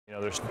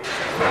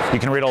You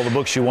can read all the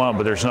books you want,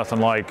 but there's nothing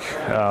like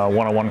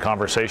one-on-one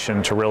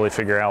conversation to really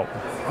figure out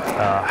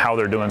how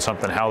they're doing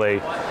something, how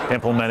they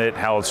implement it,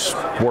 how it's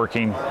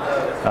working,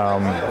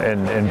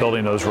 and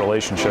building those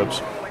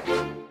relationships.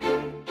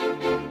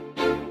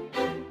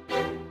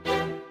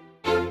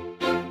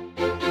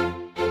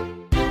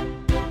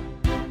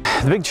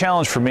 The big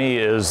challenge for me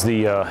is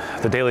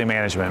the daily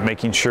management,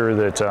 making sure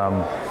that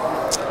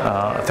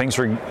things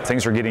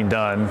are getting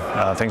done,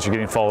 things are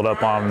getting followed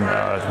up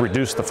on,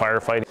 reduce the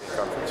firefighting.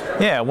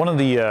 Yeah, one of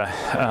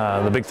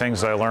the big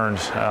things I learned,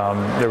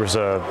 there was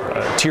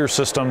a tier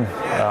system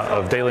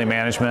of daily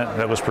management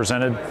that was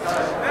presented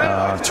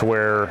to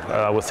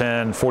where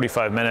within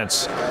 45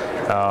 minutes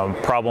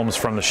problems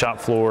from the shop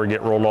floor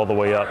get rolled all the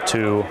way up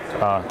to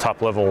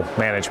top level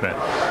management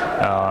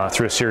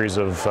through a series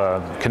of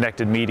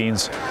connected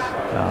meetings,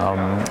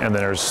 and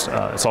then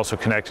it's also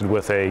connected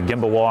with a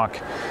gimbal walk.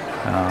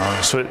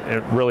 So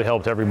it really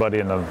helped everybody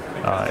in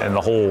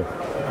the whole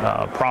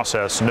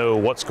process know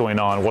what's going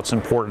on, what's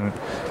important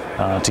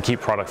to keep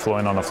product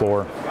flowing on the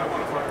floor.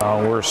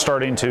 We're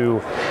starting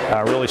to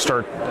really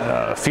start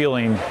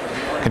feeling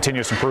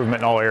continuous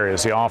improvement in all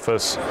areas, the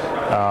office,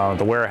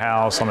 the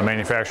warehouse, on the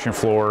manufacturing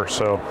floor.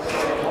 So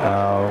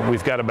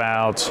we've got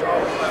about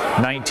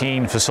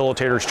 19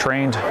 facilitators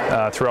trained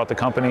throughout the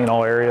company in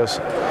all areas.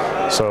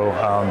 So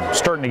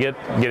starting to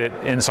get it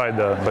inside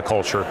the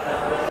culture.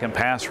 Second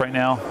pass right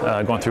now,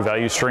 going through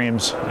value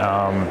streams.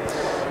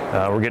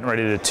 We're getting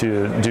ready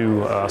to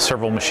do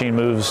several machine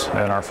moves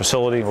in our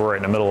facility. We're right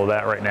in the middle of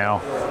that right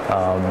now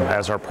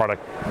as our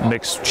product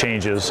mix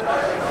changes.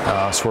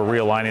 So we're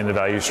realigning the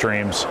value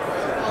streams.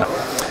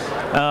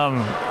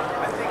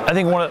 I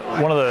think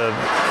one of the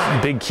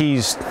big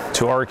keys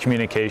to our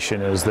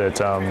communication is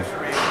that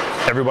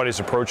everybody's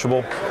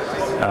approachable.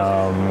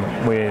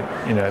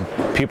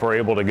 People are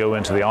able to go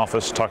into the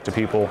office, talk to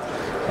people.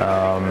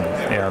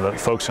 The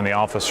folks in the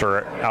office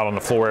are out on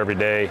the floor every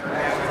day.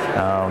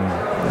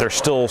 There's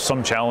still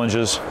some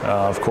challenges,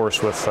 of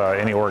course, with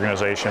any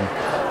organization.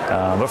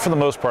 But for the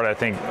most part, I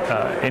think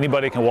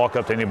anybody can walk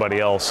up to anybody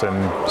else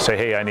and say,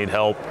 hey, I need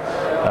help,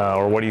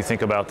 or what do you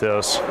think about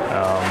this?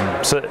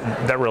 So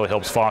that really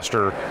helps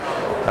foster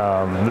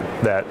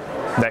that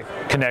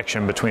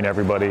connection between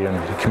everybody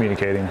and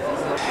communicating.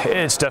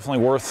 It's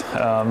definitely worth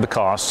the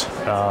cost.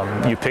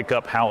 You pick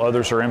up how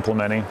others are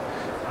implementing.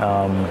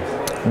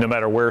 No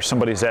matter where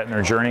somebody's at in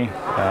their journey,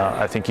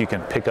 I think you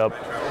can pick up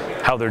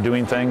how they're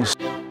doing things.